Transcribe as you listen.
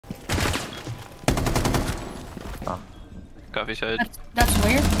coffee side. That's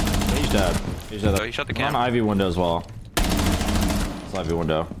weird. He's dead. He's dead. Oh, he shot the I'm camera. on Ivy window as well. It's Ivy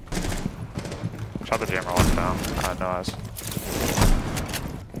window. Shot the jammer once down. No eyes.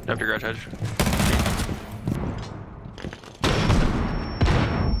 Up your garage edge.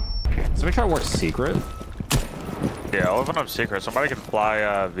 Somebody try to work secret. Yeah, I'll open up secret. Somebody can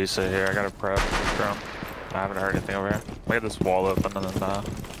fly Visa here. I got a prep drone. I haven't heard anything over here. Look at this wall open and then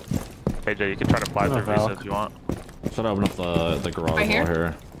AJ, you can try to fly through Visa if you want. Should I open up the garage Right wall here?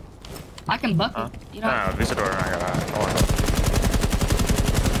 here? I can bucket. You know. No, Visa door. I got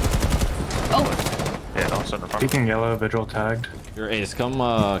Oh, yeah, don't send the front. Peeking yellow, vigil tagged. Your ace, come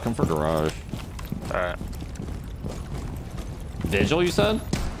for garage. Alright. Vigil, you said?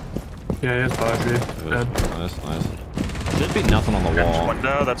 Yeah, he has 5B. Dead. Nice, nice. Should be nothing on the wall.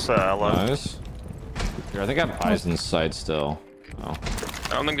 Window, that's Ella. Nice. Here, I think I have eyes in sight still. Oh.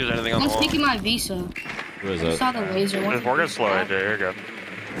 I don't think there's anything on the one's wall. taking my Visa. Who is I it? saw the laser. Just work it slow, AJ. You're good.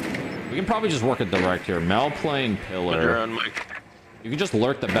 We can probably just work it direct here. Mel playing Put your pillar. own mic. You can just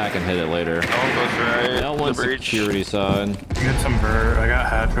lurk the back and hit it later. No one goes right. Mel wants The breach. security side. Get some vert. I got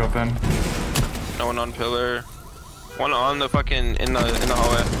hatch open. No one on pillar. One on the fucking in the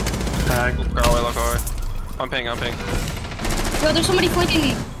hallway. Tag. Hallway, lock hallway. I'm ping. Yo, there's somebody flanking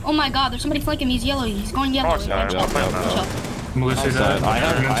me. Oh my god, there's somebody flanking me. He's yellow. He's going yellow. Oh, sorry. Watch out. Yeah. Watch out. Lucy Outside. dead. I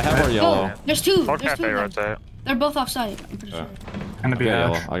have our yellow. Oh, there's two. Fuck There's two. cafe of them. rotate. They're both offside. I'm pretty Yeah. sure. Gonna I be got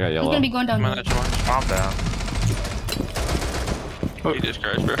yellow. hatch. I got He's yellow. gonna be going down. Come on, here. that's one. Calm down. Oh. Jesus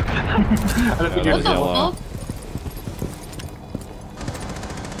Christ, bro. I don't think Yeah, he What there's was the yellow. fuck?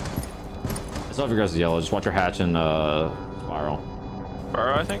 I still have your guys' yellow. Just watch your hatch and spiral.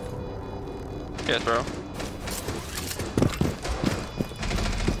 Burrow, I think. Yeah, it's Burrow.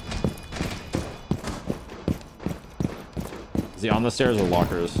 Is he on the stairs or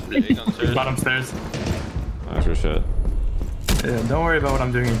lockers? Yeah, he's on the stairs. bottom stairs. Nice your shit. Yeah, don't worry about what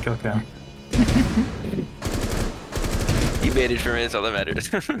I'm doing in kill cam. You baited for me, that's all that matters.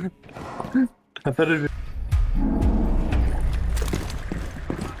 I thought it'd be...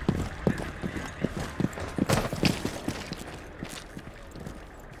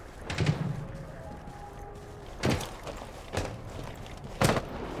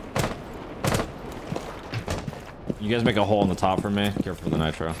 You guys make a hole in the top for me. Careful for the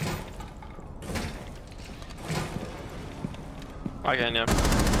nitro. I can, yeah.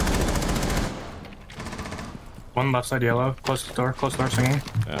 One left side yellow. Close door swinging.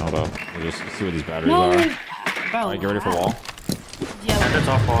 Yeah, hold up. We'll just see what these batteries No. are. Bro. Alright, get ready for wall. Yeah. Bandit's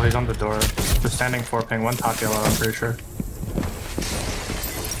off wall. He's on the door. The standing 4 ping. One top yellow, I'm pretty sure.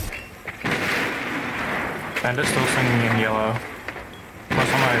 Bandit's still swinging in yellow.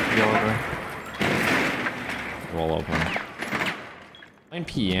 Plus on my yellow door. Wall open. Playing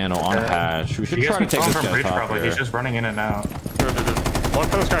piano on Yeah. hatch. We should You try guys to can take tell this him guy from breach top probably. here. He's just running in and out. Look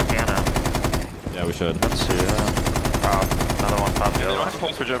for this guy piano. Yeah, we should. Let's see. Another one top They don't yellow. have to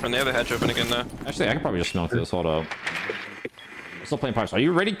pull switch open, they have the hatch open again though. Actually, I could probably just smoke this. Hold up. I'm still playing pipes. Are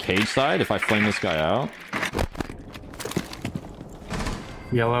you ready cage side if I flame this guy out?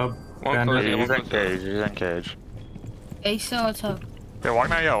 Yellow. One Bandit. close. He's in cage. He's in cage. Hey, so what's up? Yeah,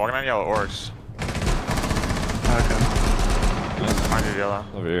 walking on yellow. Orcs. Okay. Mind you, yellow.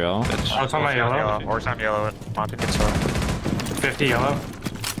 Over here, yellow. Bitch. Oh, it's on my yellow. Orcs on yellow. Monty gets up. 50 yellow.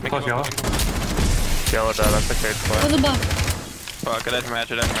 Close yellow. Yellow dead. That's the cage play. Both above. Fuck, it had to match.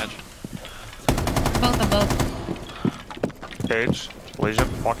 Both above. Cage.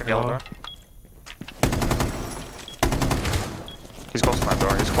 Legion. Walking yellow door. He's close to that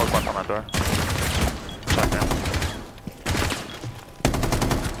door. He's close left on that door. Check in.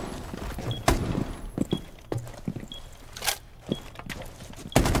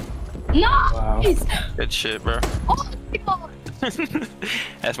 Nice! Good shit, bro. Oh my god!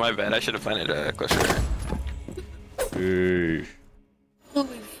 That's my bad, I should have planted closer. Eesh.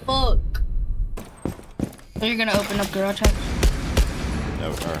 Holy fuck. So you're gonna open up garage hatch? Yeah,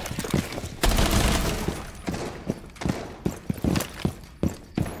 we are.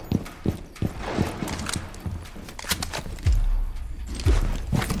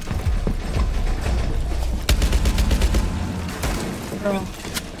 Bro.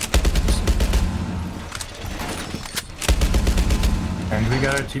 And we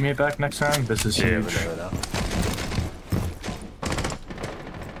got our teammate back next time. This is huge.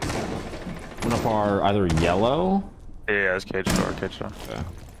 One up our either yellow. Yeah, it's cage door. Okay.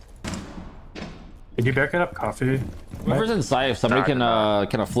 Did you back it up coffee? Whoever's inside, if somebody can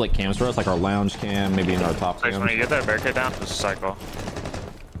kind of flick cams for us, like our lounge cam, maybe in our top When cam. you get that barricade down, just cycle.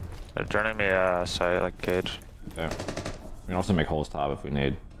 They're turning me sight like cage. Yeah. We can also make holes top if we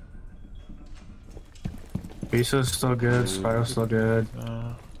need. Visa's still good. Spiral's still good.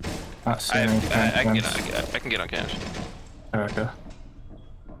 Not seeing any I can fence. I can get on cash. Okay.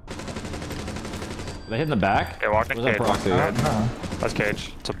 They hit in the back? Yeah, walking Where's that cage. proxy? No. That's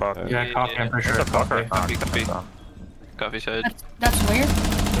cage. It's a buck. Yeah, coffee. I'm pretty sure It's it's a buck or coffee. Coffee. Coffee side. That's weird.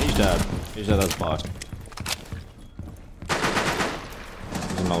 He's dead. He's dead, that's blocked.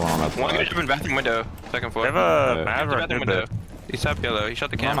 There's another one on that One guy side. jumping bathroom window. Second floor. They have a Okay. Mav or a Bathroom new window. bit. He's top yellow. He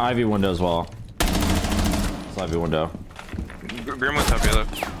shot the One on cam. Ivy window as well. It's Ivy window. Grim was top yellow.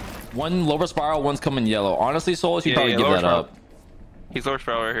 One lower spiral, one's coming yellow. Honestly, Souls, you Yeah, probably yeah, give lower that spiral. up. He's lower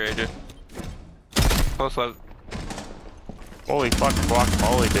spiral right here, AJ. Close left. Holy fucking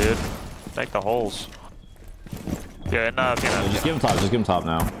guacamole, dude. Make the holes. Yeah, Just give him top. Just give him top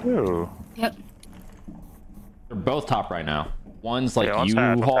now. Ooh. Yep. They're both top right now. One's like Yeah, one's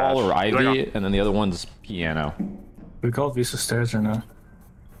half, one's U-Haul or half. Ivy, and then the other one's Piano. We call Visa stairs or no?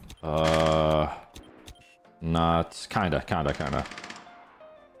 Not kinda.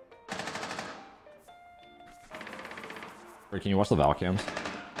 Wait, can you watch the Val cams?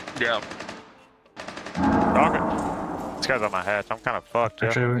 Yeah. Okay. This guy's on my hatch. I'm kind of fucked, yeah.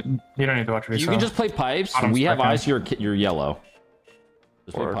 Actually, you don't need to watch Visa. You can just play pipes. Bottom We have spectrum. eyes to your yellow.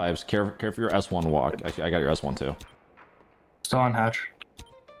 Just play Word. pipes. Care for your S1 walk. Actually, I got your S1 too. Still on hatch.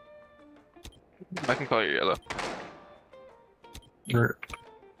 I can call you yellow. You're...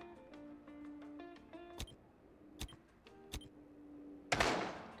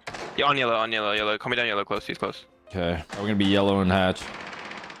 Yeah, on yellow. Call me down yellow close. He's close. Okay, we're gonna be yellow and hatch.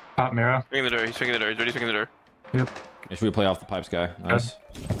 Top mirror. Swinging the door. He's swinging the door. He's ready swinging the door. Yep. Make sure we play off the pipes, guy. Nice.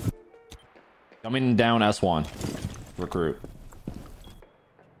 Coming down S1. Recruit.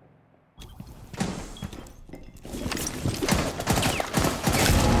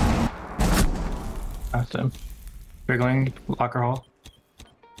 That's him. Wriggling. Locker hall.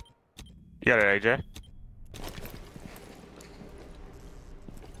 You got it, AJ.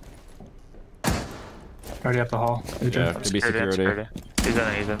 Already up the hall. AJ. Yeah, could be security. He's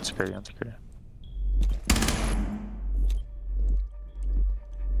in security, on security.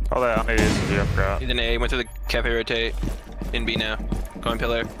 Oh, that on it is the upgrade. He's in A. Went to the cafe rotate. In B now. Going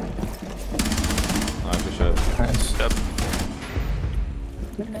pillar. Nice, good shit. Nice. Up.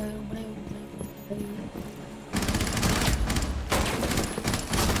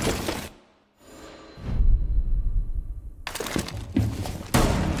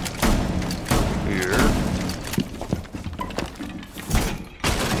 Here.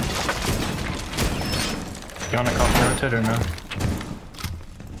 You want a coffin rotate or no?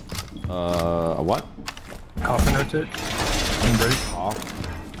 A what? Coffin rotate? In break?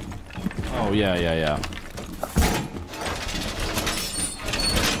 Oh, yeah.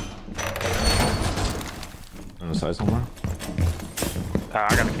 On the side somewhere?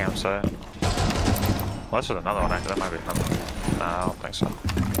 I got a campsite. Unless there's another one, actually. That might be another one. Nah, I don't think so.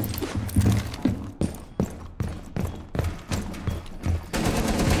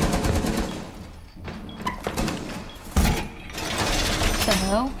 What the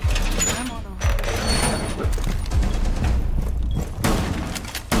hell? I'm on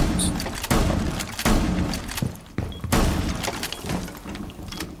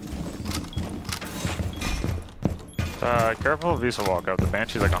Careful of Visa walk up. The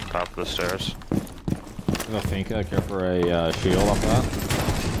Banshee's like on top of the stairs. I think care for a shield off that.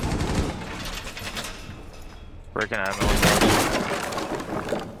 Breaking admin.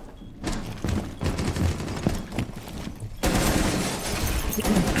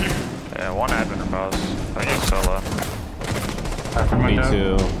 Yeah, one admin pause. I think he's solo. Bathroom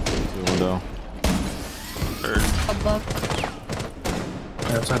window. B2 window. a buck.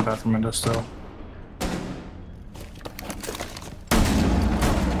 Yeah, outside bathroom window still.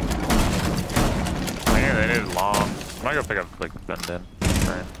 Man, they needed long. I'm gonna go pick up like bend in.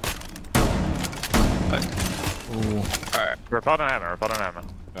 Right. Alright. Repel on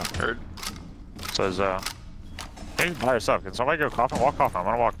admin. Heard. Says, he's by yourself. Can somebody go coffin? Walk coffin. I'm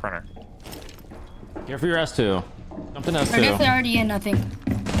gonna walk printer. Care for your S2. Jump in They're definitely S2. already in, I think.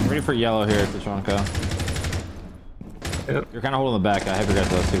 Ready for yellow here, Tachanka. Yep. You're kind of holding the back. I have your guys'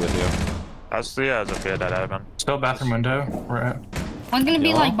 S2 with you. That's the, as if he had that admin. Still bathroom window. We're at. One's gonna be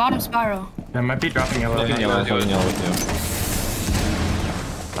Yellow? like bottom spiral. Yeah, might be dropping yellow. Dropping yellow, dropping yellow with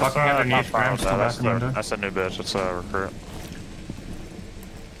you. Walking underneath. Not Graham still that's bathroom window. that's a new bitch. It's a recruit.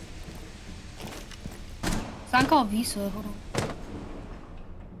 Sign called Visa. Hold on.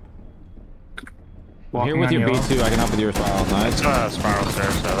 I'm Walking here with on your yellow. B2. I can help with your spiral. Nice. It's spiral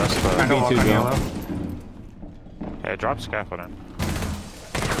stairs, so that's Trying the. to walk B2 on go. yellow. Hey, drop scaffolding.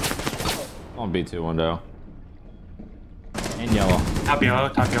 On B2 window. And yellow. Top yellow.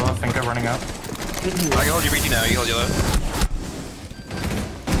 Finka running up. I can hold you BT now. You hold yellow.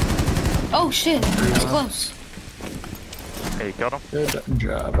 Oh shit, that's close. Hey, you killed him? Good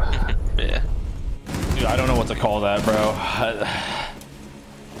job. Yeah. Dude, I don't know what to call that, bro.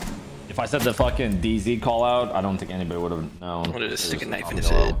 If I said the fucking DZ call out, I don't think anybody would have known. I wanted to stick a knife in his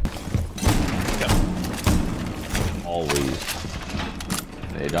yellow. head. Always.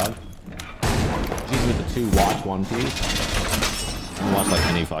 Hey, dog. She's with the 2 watch One Piece. I don't watch like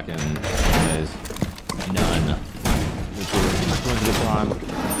any fucking animes. None.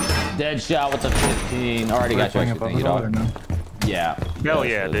 Dead shot with a 15. Already got you. Thank you, dog. No? Yeah. Hell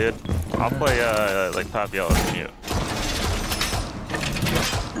yeah, dude. I'll play like top yellow with you.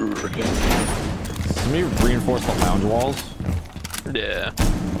 Can we reinforce the lounge walls? Yeah.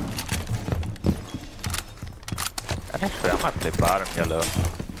 Actually, I might play bottom yellow.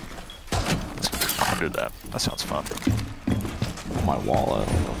 I'll do that. That sounds fun. Oh, my wallet.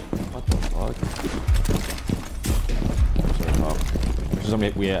 What the fuck? There's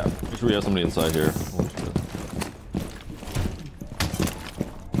somebody. We have somebody inside here. Holy shit.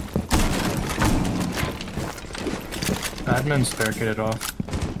 Admin's barricaded off.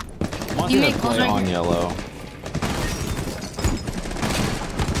 I want you to play right on here. yellow.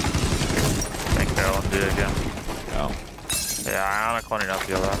 Think they'll do it again. Oh. Yeah, I'm cloning up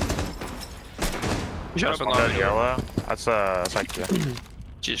yellow. Shut up and Dead loud. yellow. That's like yeah.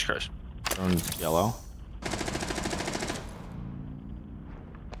 Jesus Christ. On yellow.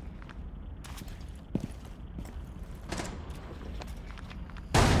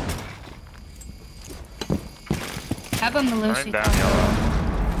 Have a Melusi. Turn down yellow.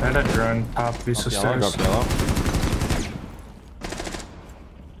 I had a drone top Visa Up yellow, go stairs. up yellow.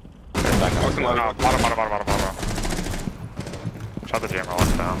 Back up. Walking low. No, bottom. Shot the jammer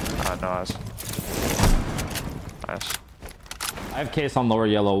one down. Nice. Nice. I have case on lower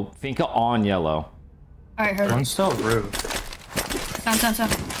yellow. Finka on yellow. Alright, heard it. One's still roof. Down.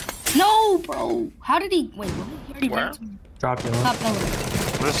 No, bro. How did he? Wait, what? He already Where? ran to me. Drop yellow. Top pillar.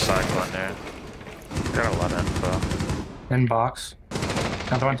 This cycle in there. Gotta let in, so. In box.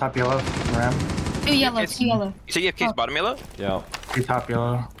 Another one top yellow. Ram. Two yellow, It's- two yellow. You say you have case bottom yellow? Yeah. 3 top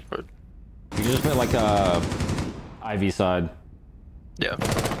yellow. You can just put like a IV side. Yeah.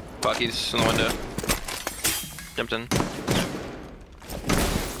 Fuck, he's in the window. Jumped in.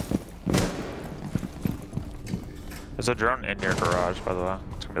 There's a drone in your garage, by the way.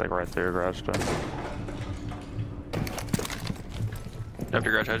 It's gonna be like right through your garage door. Up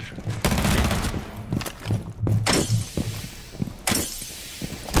your garage edge.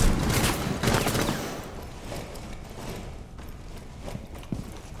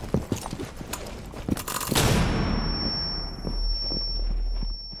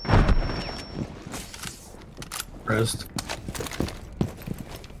 Rest.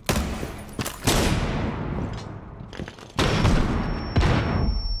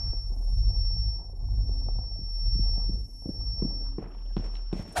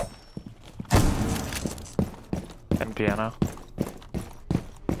 And piano.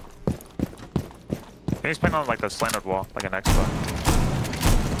 He's playing on like the slanted wall, like an expo.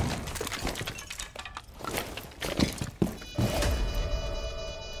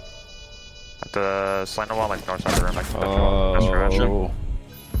 At the slanted wall, like north side of the room, like the wall. That's right. Oh.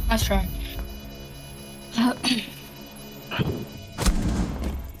 Nice try.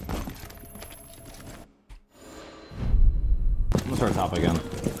 Let's start top again.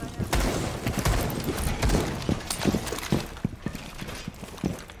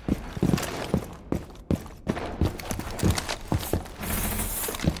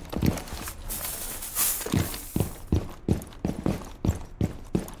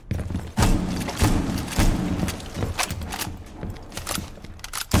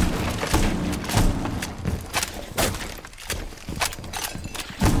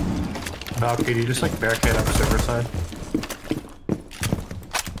 Valkyrie, you just like barricade up server side.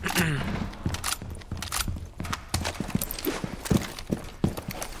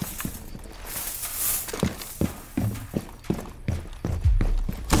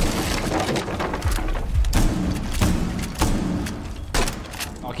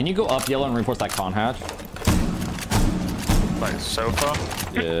 Oh, can you go up yellow and reinforce that con hatch? Like sofa?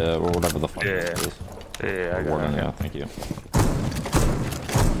 Yeah, or whatever the fuck Yeah. this is. Yeah, I got Warden, it. yeah, thank you.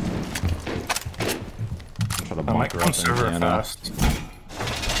 Try to I might bunker come up in server Indiana. fast.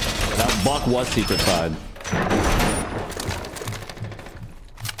 That buck was secret side.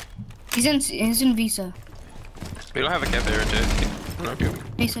 He's in Visa. We don't have a cap there, dude. No, dude.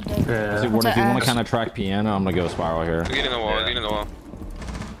 Visa dead. Yeah. See, Warden, if you want to axe. kind of track piano, I'm gonna go spiral here. Get in the wall, Yeah. get in the wall.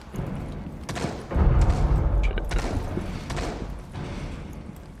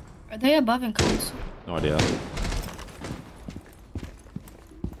 Are they above in console? No idea.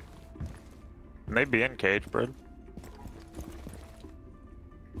 Maybe in cage, bro.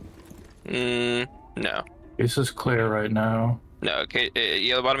 No. This is clear right now. No, okay.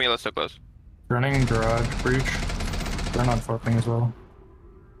 Yellow, bottom yellow, so close. Running garage breach. They're not forking as well.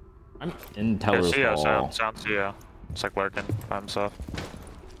 I'm in Yeah, Teller's CEO, Hall. sounds CEO. It's like lurking by himself.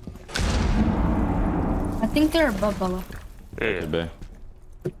 I think they're above Beaulo. Yeah. Could be.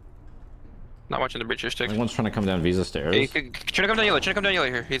 Not watching the breacher I stick. think one's trying to come down Visa stairs. Hey, trying to come down yellow. Trying to come down yellow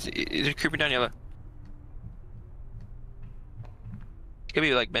here. He's creeping down yellow. Could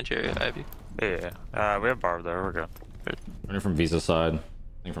be like bench area. I have you. Yeah. We have bar there. We're good. Running from Visa side. I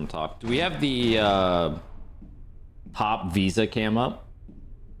think from top. Do we have the top Visa cam up?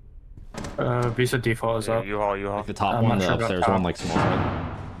 Visa default is up. U-Haul. Like the top I'm one, not the sure about upstairs top. one, like small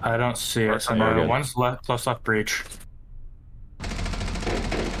side. I don't see it. So We're good. one's left, close left breach.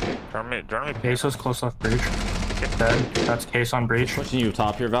 Join me. Case was close left breach. Dead. That's case on breach. Pushing you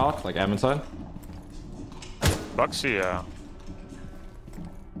top here, Valk, like admin side. Bucksy,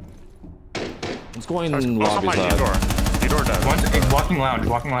 Let's go in close on lobby my side. U-door. U-door dead. One's walking lounge.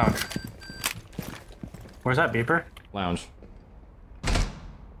 Walking lounge. Where's that beeper? Lounge. Can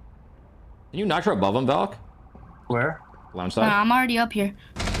you nitro above him, Valk? Where? Lounge Nah, side. I'm already up here.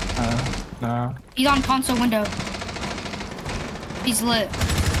 No. He's on console window. He's lit.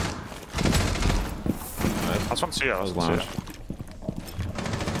 That's one CEO. That was That's one lounge. CEO.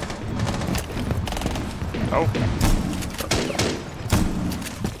 Oh.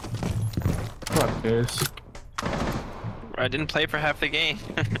 Fuck this. I didn't play for half the game.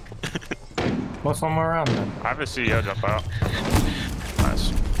 What's one more around then? I have a CEO jump out.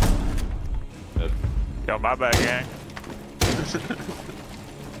 Nice. Good. Yo, my bad, gang.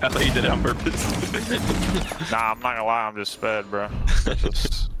 I thought you did it on purpose. Nah, I'm not gonna lie. I'm just sped, bro.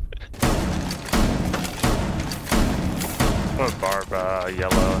 Just... Put barb,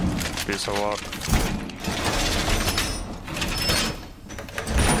 yellow, piece of walk.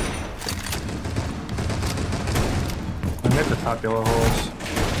 I hit the top yellow holes.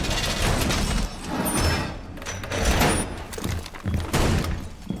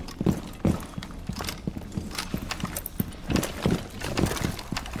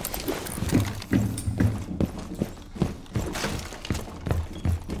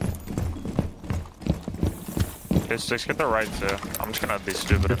 Okay, six, get the right too. I'm just gonna be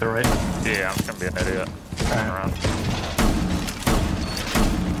stupid. Get the right. Yeah, I'm just gonna be an idiot. Turn around.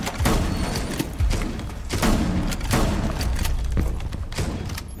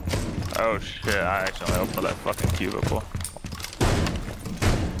 Oh shit, I accidentally opened that fucking cubicle.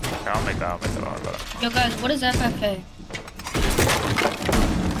 Okay, I'll make that, don't worry about it. Yo guys, what is FFA?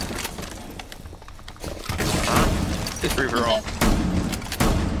 It's free for all.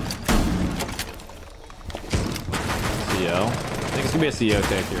 CO. I think it's gonna be a CO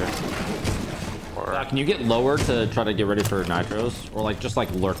take here. Can you get lower to try to get ready for nitros? Or like just like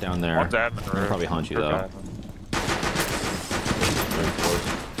lurk down there? One's admin They'll roof. probably hunt you Roof though. Very close.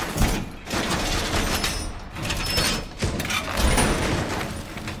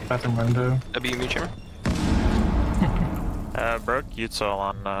 Bathroom window. WMU chamber. Broke Utah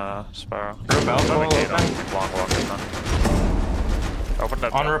on Spiral. Pro balc Open the gate open. on long walk in there. Open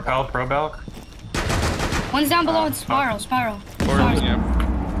that On door. rappel, pro balc. One's down below in spiral. Or, Spiral.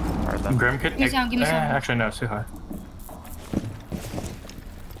 yeah. Alright then. Grim kit. Give me some, give me some. Actually, no, it's too high.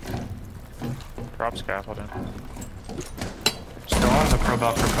 Drop scaffolding. Still on the pro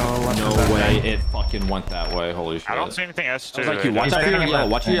balc rappel. left No of that way thing. it fucking went that way. Holy shit. I don't see anything S2. I was like, you watch out for your yellow.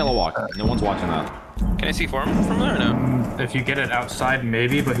 Watch your yellow walk. No one's watching that. Can I see for him from there or no? If you get it outside,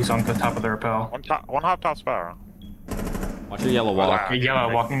 maybe, but he's on the top of the rappel. One hop top Spiral. Watch your yellow walk. Wow.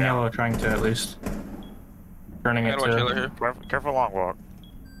 Yellow, walking Yeah. yellow, trying to at least. Turning I it gotta watch yellow to. here. Careful long walk.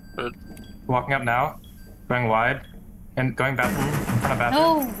 Good. Walking up now. Going wide. And going bathroom. In front of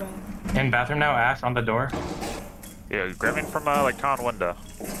bathroom. No, bro. In bathroom now, Ash on the door. Yeah, grabbing from like con window.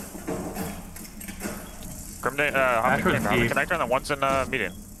 Grim Ash was hopping deep. connector and then one's in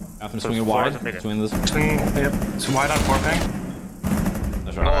meeting. Bathroom So swinging floor wide. is a medium. Swing this. Swing, yep. It's wide on 4 ping.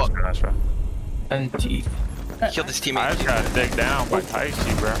 That's Oh. right. Nice, bro. And T. Killed this I teammate. just got dig down by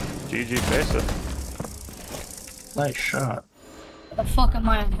Ticey, bro. GG face it. Nice shot. The fuck am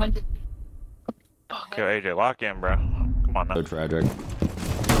I on 100? Yo, AJ, lock in, bro. Come on now. So tragic.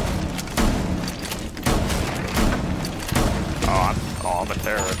 I'm a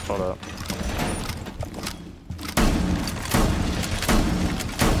terrorist. Hold up.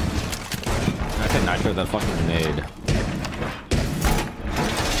 I think nitro that fucking grenade.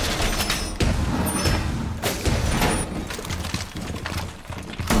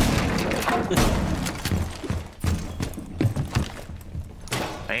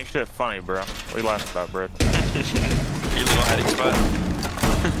 Ain't shit funny, bro. We laughed about, bro. Your little hiding spot.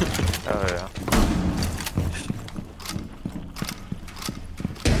 Oh yeah.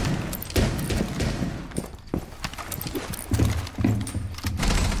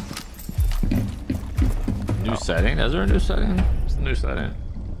 New setting? Is there a new setting? What's the new setting?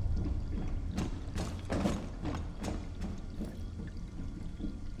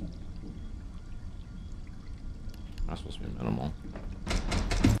 That's supposed to be minimal.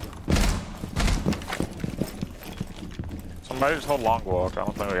 Somebody just hold long walk. I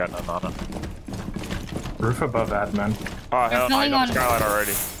don't think we got nothing on it. Roof above admin. Oh hell no, you filling got the on- skylight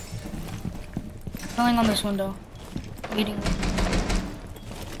already. Filling on this window. Leading.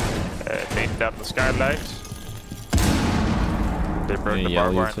 Beating down the skylights. They broke Any the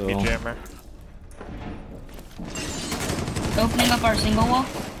barbed yellow wire in the util? jammer. Opening up our single wall.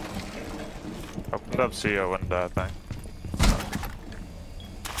 Opened up CO window, I think.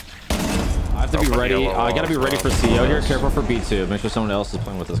 I have to be Open ready. yellow I gotta be wall, ready for so- CO here. Careful for B2. Make sure someone else is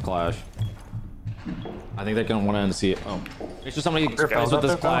playing with this clash. I think they're gonna want to end CO. Oh, make sure somebody plays with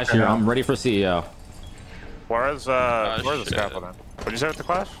this clash here. I'm ready for CEO. Where's the shit. scaffolding? What'd you say with the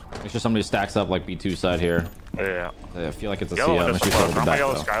clash? Make sure somebody stacks up like B2 side here. Yeah. I feel like it's a Yellow CO. window Make sure you support. cover the From my back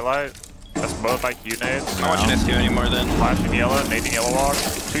yellow though. skylight. That's both like you nades. I'm not watching SQ anymore then. Flashing yellow, nading yellow walk.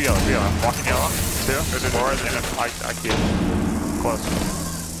 Two yellow, two yellow. Walking yellow. Two. Four, and then I keep close.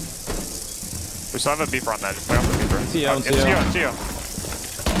 We still have a beeper on that. Just play off the beeper. CO and CO. CO.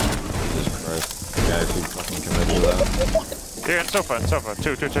 Jesus Christ. The guy who fucking committed to that. Here, and sofa, and sofa.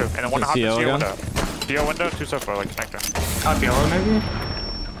 Two. And then one The hot CO CO again? window. CO window, two sofa, like connector. Top yellow, maybe?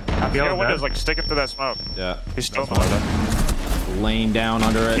 Top CO yellow, window's dead. like sticking through that smoke. Yeah. He's still in the That's window. Laying down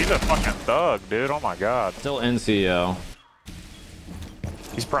under it. He's a fucking thug, dude. Oh my god. Still in CO.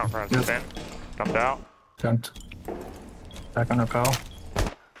 He's prone. Yep. Stand. Jumped out. Tent. Back on rappel.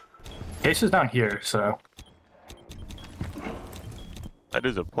 Case is down here, so. That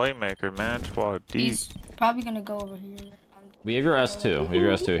is a playmaker, man. Squad deep. He's probably gonna go over here. We have your S2. We have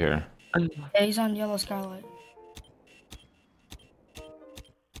your S2 here. Yeah, he's on yellow skylight.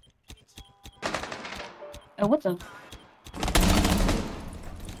 Oh, what the?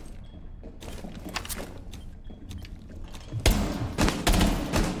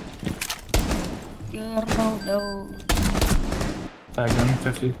 No. Back in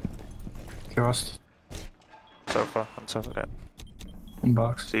 50. Kiosk. Sofa. On sofa dead.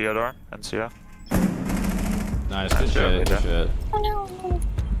 Inbox. CO door. And CO. Nice. Good Nice job, shit. Good Peter. shit. Oh no.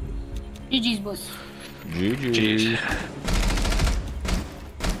 GG's boys. GG. Jeez.